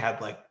 I think, had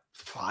like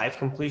 5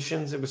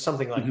 completions. It was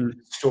something like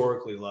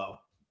historically low.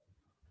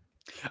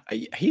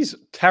 He's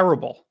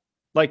terrible.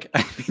 Like,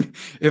 I mean,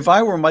 if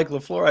I were Mike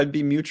LaFleur, I'd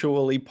be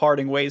mutually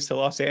parting ways to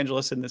Los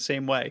Angeles in the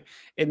same way.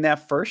 In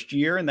that first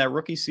year, in that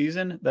rookie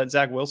season that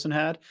Zach Wilson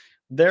had,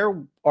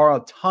 there are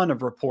a ton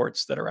of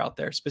reports that are out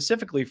there,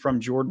 specifically from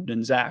Jordan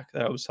and Zach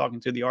that I was talking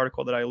to, the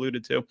article that I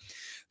alluded to,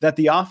 that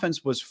the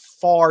offense was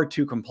far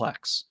too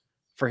complex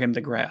for him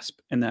to grasp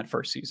in that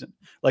first season.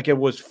 Like, it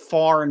was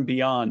far and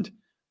beyond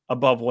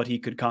above what he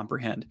could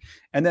comprehend.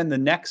 And then the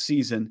next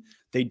season,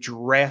 they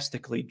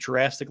drastically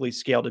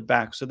scaled it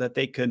back so that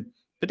they could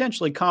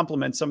potentially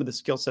complement some of the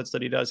skill sets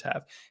that he does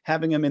have,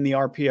 having him in the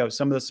RPO,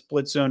 some of the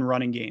split zone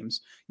running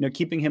games,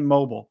 keeping him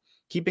mobile,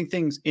 keeping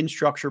things in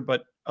structure,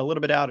 but a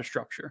little bit out of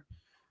structure.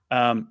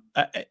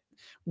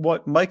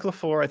 What Mike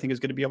LaFleur, I think, is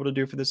going to be able to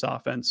do for this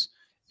offense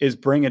is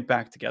bring it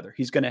back together.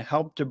 He's going to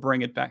help to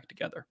bring it back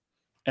together.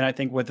 And I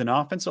think with an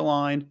offensive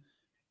line,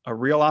 a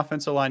real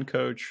offensive line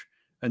coach,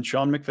 and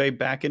Sean McVay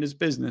back in his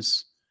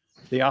business,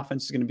 the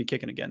offense is going to be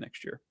kicking again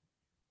next year.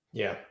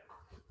 Yeah.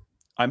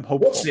 I'm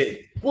hopeful.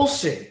 We'll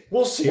see.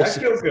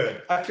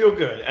 I feel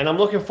good. And I'm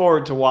looking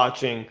forward to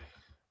watching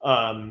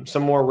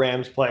some more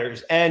Rams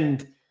players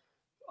and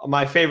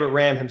my favorite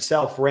Ram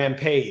himself,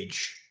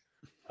 Rampage,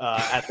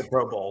 at the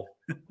Pro Bowl.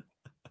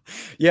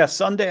 Yeah,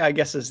 Sunday, I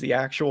guess, is the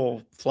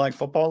actual flag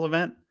football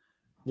event.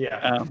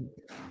 Yeah.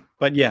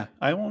 But yeah,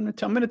 I'm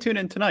going to tune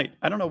in tonight.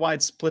 I don't know why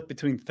it's split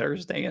between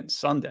Thursday and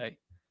Sunday.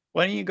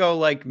 Why don't you go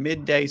like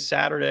midday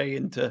Saturday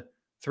into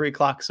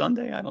 3:00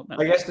 Sunday? I don't know.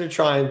 I guess they're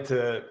trying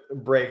to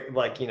break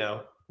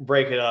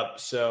it up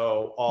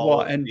so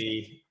all of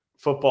the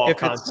football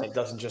content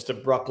doesn't just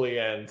abruptly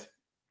end.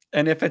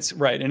 And if it's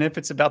right, and if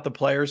it's about the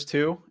players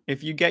too,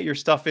 if you get your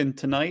stuff in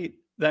tonight,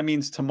 that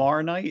means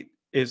tomorrow night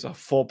is a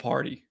full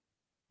party.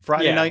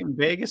 Friday night in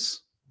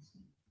Vegas,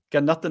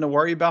 got nothing to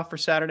worry about for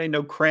Saturday.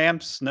 No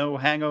cramps, no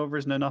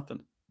hangovers, no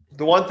nothing.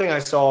 The one thing I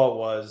saw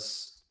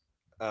was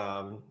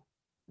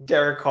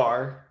Derek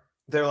Carr.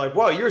 They're like,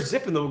 "Whoa, you're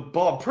zipping the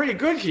ball pretty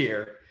good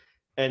here,"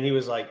 and he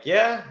was like,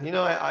 "Yeah,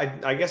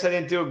 I guess I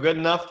didn't do it good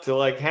enough to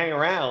like hang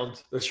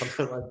around or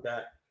something like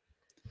that."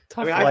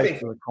 Tough life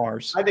for the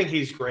Cars. I think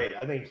he's great.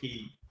 I think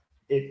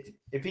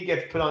if he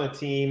gets put on a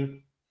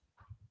team,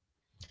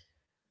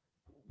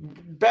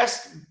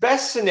 best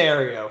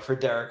scenario for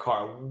Derek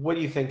Carr, what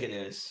do you think it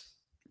is?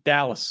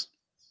 Dallas.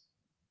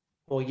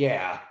 Well,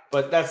 yeah,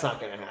 but that's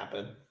not going to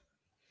happen.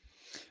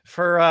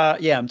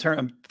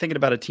 I'm thinking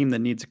about a team that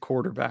needs a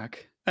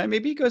quarterback.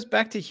 Maybe he goes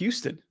back to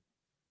Houston.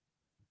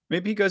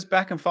 Maybe he goes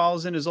back and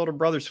follows in his older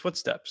brother's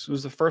footsteps. It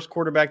was the first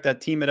quarterback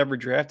that team had ever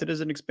drafted as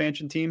an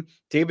expansion team.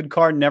 David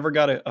Carr never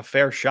got a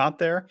fair shot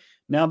there.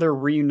 Now they're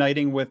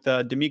reuniting with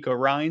DeMeco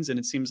Ryans, and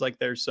it seems like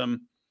there's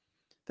some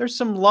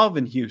love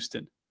in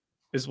Houston,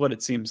 is what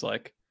it seems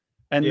like.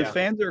 And the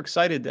fans are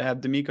excited to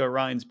have DeMeco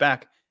Ryans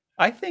back.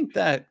 I think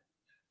that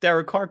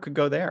Derek Carr could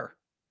go there.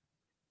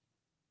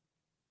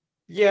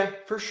 Yeah,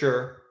 for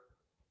sure.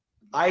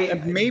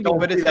 Maybe, don't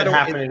but see that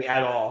happening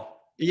at all.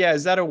 Yeah,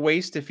 is that a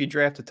waste if you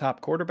draft a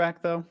top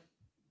quarterback, though?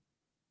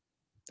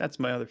 That's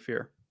my other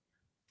fear.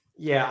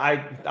 Yeah,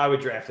 I would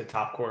draft a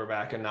top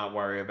quarterback and not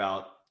worry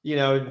about,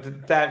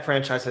 that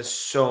franchise has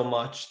so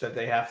much that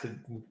they have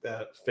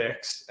to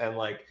fix. And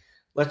like,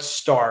 let's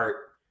start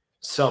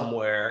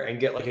somewhere and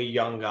get like a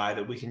young guy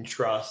that we can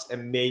trust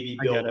and maybe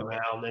I get build it.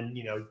 around and,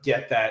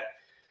 get that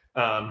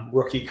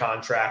rookie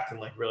contract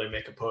and like really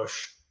make a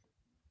push.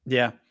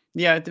 Yeah.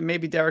 Yeah.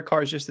 Maybe Derek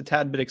Carr is just a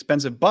tad bit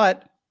expensive,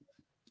 but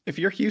if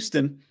you're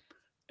Houston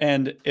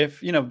and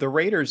if, the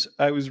Raiders,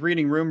 I was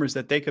reading rumors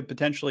that they could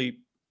potentially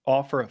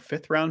offer a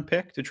 5th-round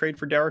pick to trade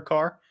for Derek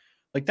Carr.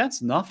 Like,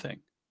 that's nothing.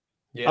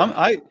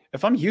 Yeah.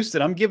 If I'm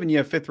Houston, I'm giving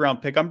you a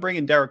 5th-round pick. I'm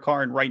bringing Derek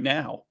Carr in right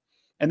now.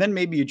 And then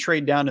maybe you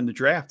trade down in the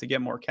draft to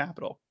get more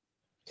capital.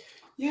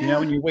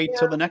 Yeah. And you wait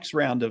till the next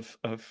round of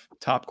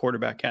top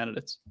quarterback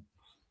candidates.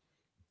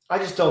 I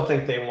just don't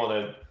think they want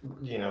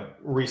to,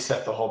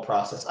 reset the whole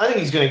process. I think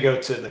he's going to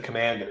go to the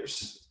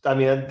Commanders. I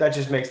mean, that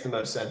just makes the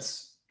most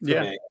sense for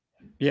me.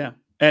 Yeah.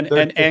 And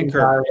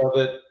Anchor, of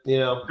it,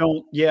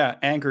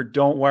 Anchor,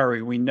 don't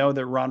worry. We know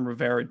that Ron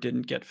Rivera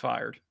didn't get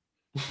fired.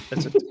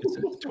 It's a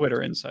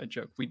Twitter inside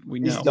joke. We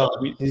know. He's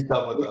done. He's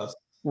done with us.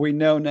 We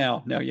know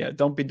now. No, yeah,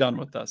 don't be done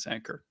with us,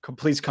 Anchor.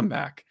 Please come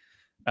back.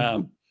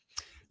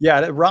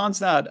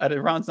 Ron's not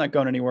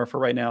going anywhere for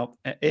right now.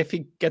 If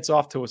he gets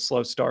off to a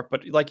slow start,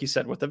 but like you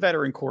said, with a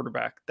veteran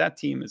quarterback, that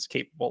team is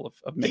capable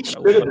of making. He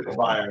should have been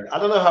fired. I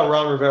don't know how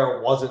Ron Rivera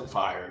wasn't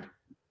fired.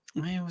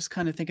 I was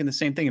kind of thinking the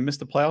same thing and missed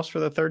the playoffs for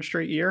the 3rd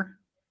straight year.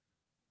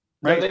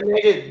 Right? No,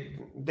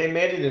 they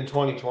made it in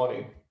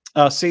 2020.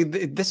 See,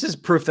 this is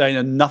proof that I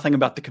know nothing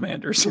about the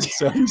Commanders.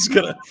 So I'm just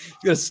gonna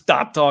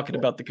stop talking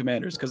about the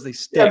Commanders because they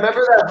stink. Yeah,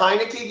 remember that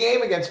Heineke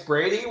game against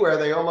Brady where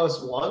they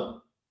almost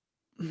won?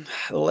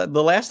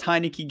 The last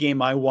Heineke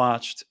game I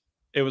watched,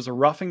 it was a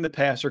roughing the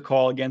passer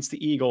call against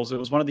the Eagles. It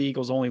was one of the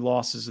Eagles' only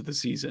losses of the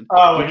season.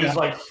 Oh, and he's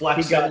like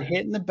flexing. He got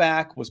hit in the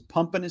back, was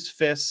pumping his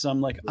fists.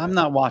 I'm like, I'm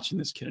not watching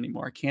this kid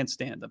anymore. I can't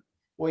stand him.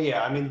 Well,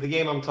 yeah, I mean, the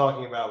game I'm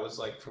talking about was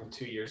like from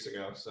 2 years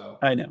ago. So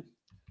I know.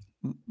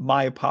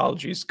 My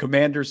apologies,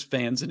 Commanders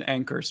fans and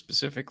Anchor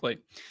specifically.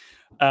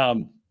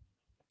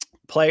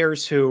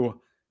 Players who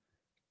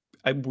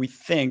we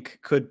think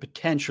could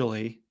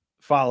potentially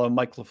follow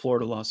Mike LaFleur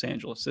to Los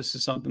Angeles. This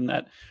is something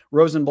that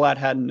Rosenblatt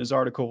had in his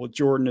article with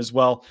Jordan as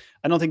well.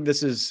 I don't think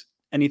this is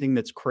anything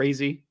that's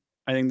crazy.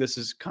 I think this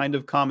is kind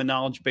of common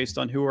knowledge based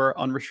on who are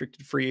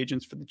unrestricted free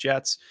agents for the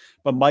Jets.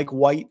 But Mike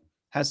White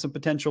has some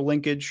potential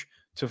linkage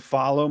to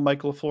follow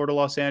Mike LaFleur to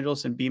Los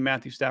Angeles and be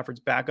Matthew Stafford's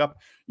backup.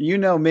 You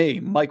know me,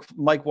 Mike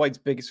White's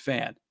biggest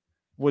fan,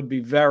 would be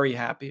very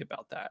happy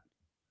about that.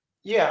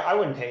 Yeah, I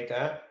wouldn't hate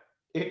that.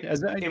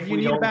 If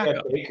we don't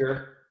get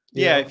Baker.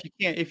 Yeah,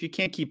 if you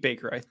can't keep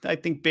Baker, I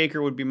think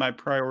Baker would be my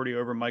priority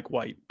over Mike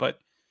White. But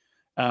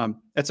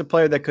that's a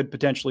player that could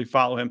potentially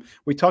follow him.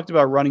 We talked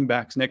about running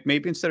backs, Nick.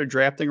 Maybe instead of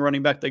drafting a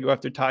running back, they go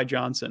after Ty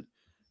Johnson.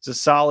 He's a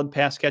solid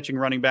pass-catching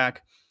running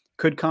back.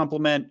 Could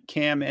complement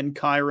Cam and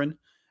Kyron.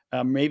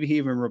 Maybe he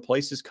even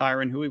replaces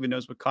Kyron. Who even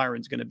knows what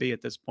Kyron's going to be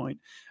at this point?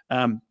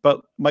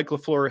 But Mike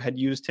LaFleur had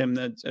used him,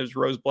 as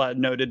Rosenblatt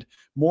noted,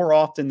 more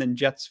often than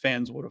Jets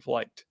fans would have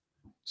liked.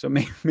 So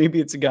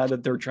maybe it's a guy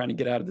that they're trying to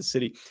get out of the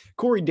city.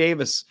 Corey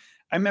Davis,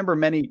 I remember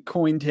many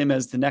coined him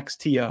as the next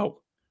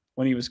T.O.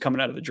 when he was coming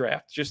out of the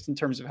draft, just in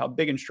terms of how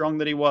big and strong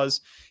that he was.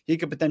 He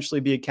could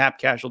potentially be a cap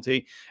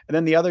casualty. And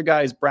then the other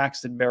guy is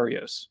Braxton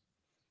Berrios,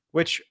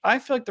 which I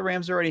feel like the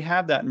Rams already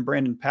have that in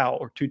Brandon Powell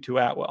or Tutu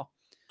Atwell.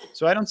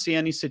 So I don't see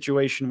any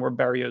situation where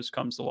Berrios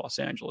comes to Los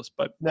Angeles.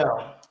 But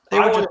no, they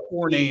were just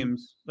 4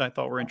 names that I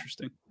thought were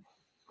interesting.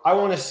 I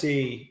want to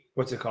see,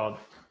 what's it called?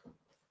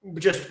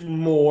 Just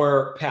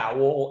more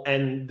Powell,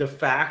 and the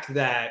fact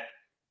that,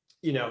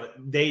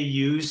 they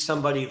use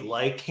somebody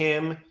like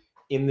him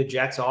in the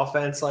Jets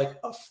offense, like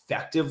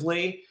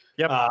effectively.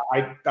 Yep.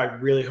 I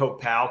really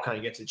hope Powell kind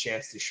of gets a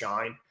chance to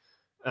shine.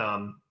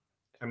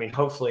 I mean,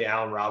 hopefully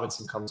Allen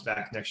Robinson comes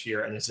back next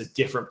year and is a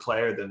different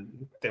player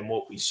than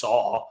what we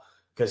saw,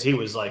 because he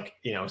was like,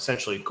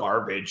 essentially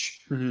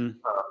garbage. Mm-hmm.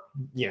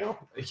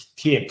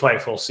 He didn't play a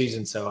full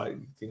season, so I,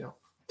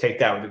 take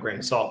that with a grain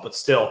of salt. But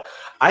still,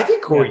 I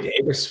think Corey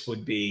Davis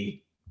would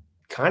be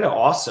kind of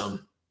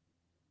awesome.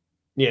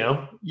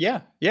 Yeah,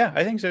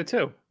 I think so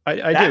too. I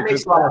do. That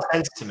makes a lot of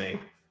sense to me.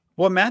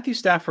 What Matthew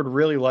Stafford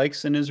really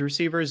likes in his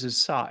receivers is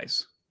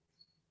size.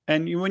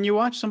 And when you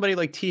watch somebody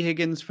like T.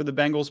 Higgins for the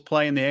Bengals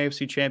play in the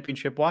AFC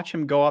Championship, watch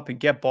him go up and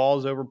get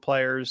balls over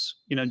players.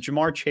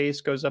 Jamar Chase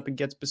goes up and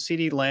gets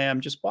CeeDee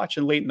Lamb. Just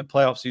watching late in the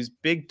playoffs, these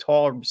big,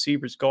 tall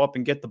receivers go up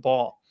and get the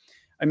ball.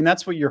 I mean,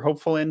 that's what you're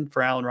hopeful in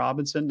for Allen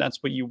Robinson.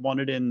 That's what you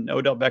wanted in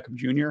Odell Beckham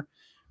Jr.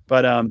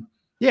 But,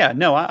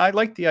 I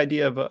like the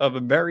idea of a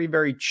very,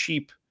 very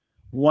cheap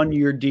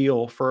 1-year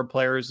deal for a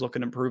player who's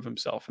looking to prove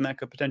himself. And that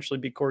could potentially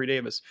be Corey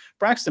Davis.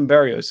 Braxton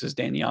Berrios is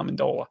Danny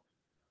Amendola.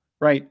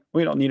 Right.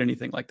 We don't need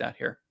anything like that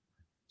here.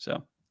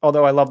 So,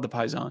 although I love the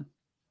Paisan.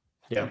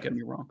 Yeah. Don't get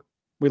me wrong.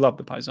 We love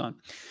the Paisan.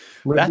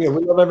 We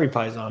love every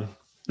Paisan.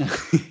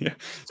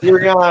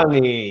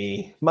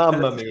 Sirianni.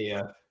 Mamma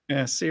mia.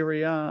 Yeah,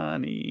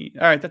 Sirianni.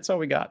 All right. That's all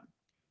we got.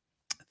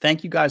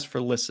 Thank you guys for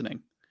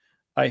listening.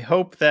 I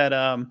hope that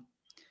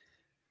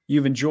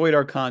you've enjoyed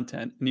our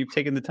content and you've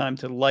taken the time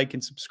to like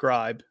and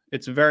subscribe.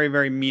 It's very,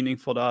 very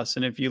meaningful to us.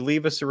 And if you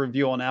leave us a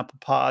review on Apple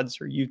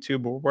Pods or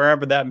YouTube or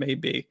wherever that may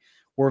be,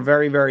 we're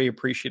very, very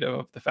appreciative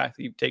of the fact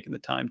that you've taken the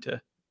time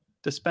to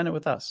spend it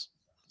with us.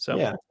 So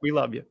Yeah, we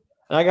love you.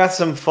 And I got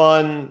some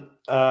fun.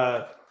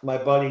 My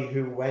buddy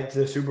who went to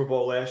the Super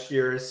Bowl last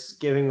year is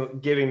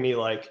giving me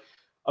like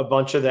a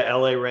bunch of the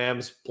LA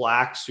Rams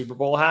black Super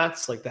Bowl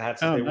hats, like the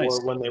hats that they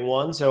wore when they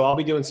won. So I'll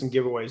be doing some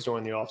giveaways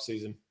during the off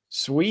season.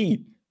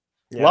 Sweet.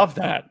 Yeah. Love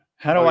that.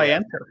 How do I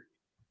enter?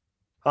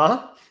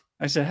 Huh?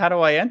 I said, how do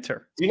I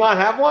enter? Do you not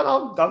have one?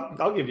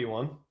 I'll give you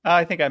one.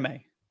 I think I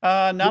may.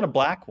 Not a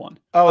black one.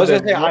 Oh, I was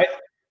gonna say,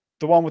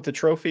 the one with the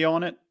trophy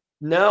on it?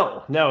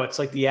 No, it's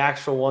like the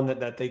actual one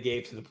that they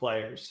gave to the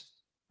players.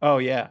 Oh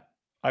yeah.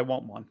 I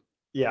want one.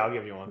 Yeah, I'll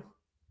give you one.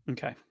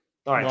 Okay.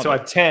 All right. So I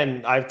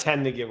have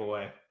 10 to give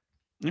away.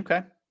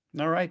 Okay.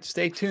 All right.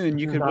 Stay tuned.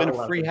 You could win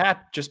a free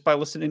hat just by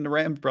listening to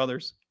Rams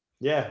Brothers.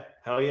 Yeah.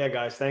 Hell yeah,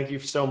 guys. Thank you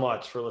so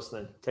much for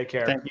listening. Take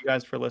care. Thank you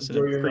guys for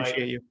listening.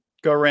 Appreciate you.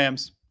 Go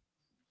Rams.